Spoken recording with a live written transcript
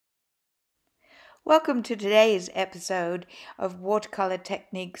Welcome to today's episode of Watercolor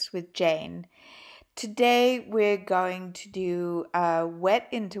Techniques with Jane. Today we're going to do a wet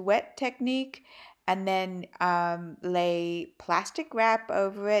into wet technique and then lay plastic wrap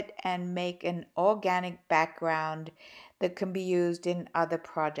over it and make an organic background that can be used in other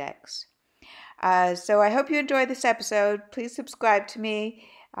projects. So I hope you enjoy this episode. Please subscribe to me,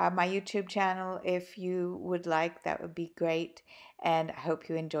 my YouTube channel, if you would like. That would be great. And I hope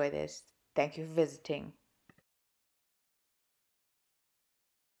you enjoy this. Thank you for visiting.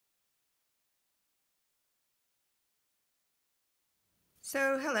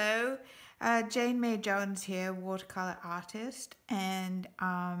 So, hello, Jane May Jones here, watercolor artist, and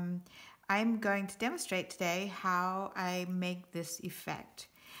I'm going to demonstrate today how I make this effect.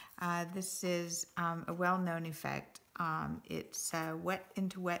 This is a well-known effect. It's wet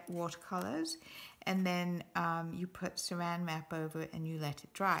into wet watercolors, and then you put saran wrap over it and you let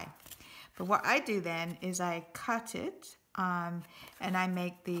it dry. But what I do then is I cut it and I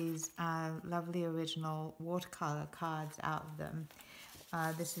make these lovely original watercolor cards out of them.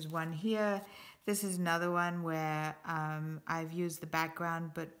 This is one here. This is another one where I've used the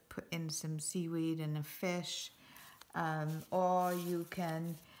background but put in some seaweed and a fish. Or you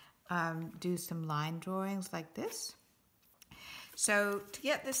can do some line drawings like this. So to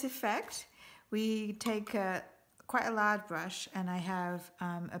get this effect, we take quite a large brush, and I have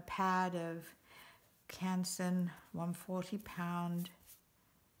a pad of Canson 140-pound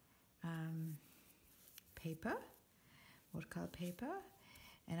paper, watercolor paper,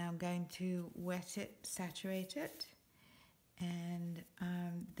 and I'm going to wet it, saturate it, and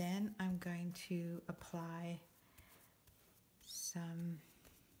then I'm going to apply some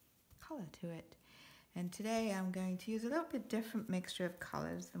color to it. And today I'm going to use a little bit different mixture of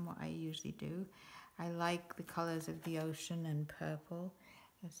colors than what I usually do. I like the colors of the ocean and purple.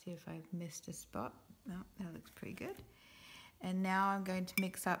 Let's see if I've missed a spot. No, that looks pretty good. And now I'm going to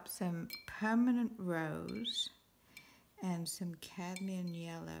mix up some permanent rose and some cadmium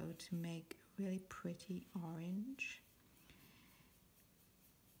yellow to make a really pretty orange.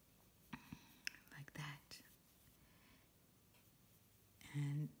 Like that.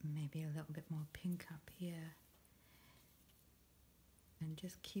 And maybe a little bit more pink up here. And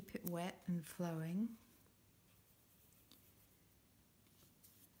just keep it wet and flowing.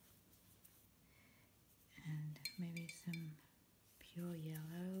 And maybe some pure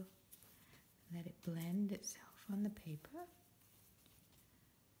yellow. Let it blend itself on the paper.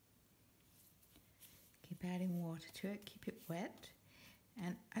 Keep adding water to it, keep it wet.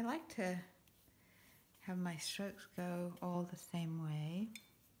 And I like to have my strokes go all the same way.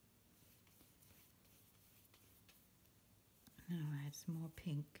 And I'll add some more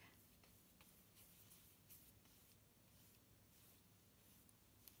pink.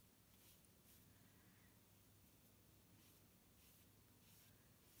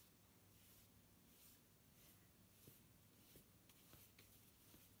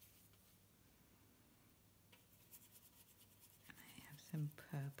 And I have some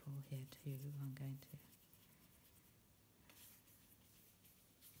purple here too. I'm going to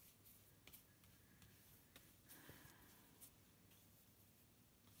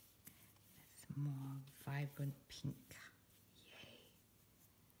more vibrant pink. Yay.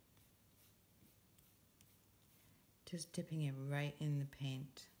 Just dipping it right in the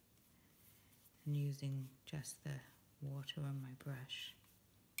paint and using just the water on my brush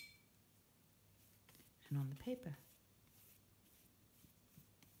and on the paper.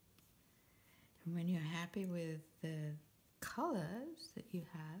 And when you're happy with the colors that you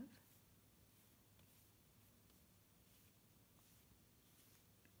have,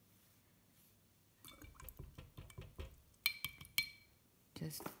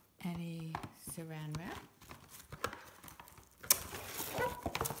 just any saran wrap.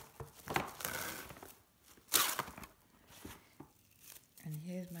 And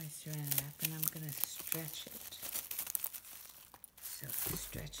here's my saran wrap, and I'm going to stretch it so it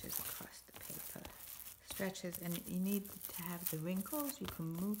stretches across the paper. Stretches, and you need to have the wrinkles. You can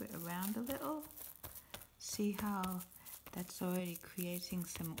move it around a little. See how that's already creating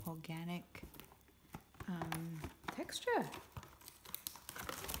some organic texture.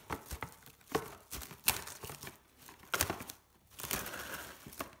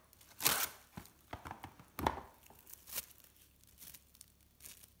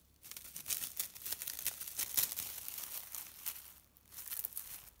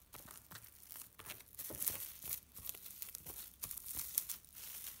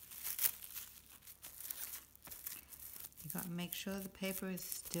 You've got to make sure the paper is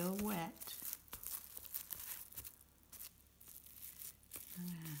still wet. I'm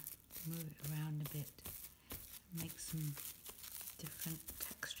going to move it around around a bit, make some different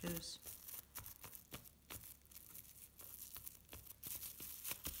textures.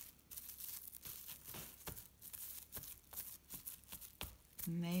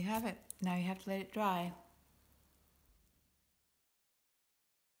 And there you have it. Now you have to let it dry.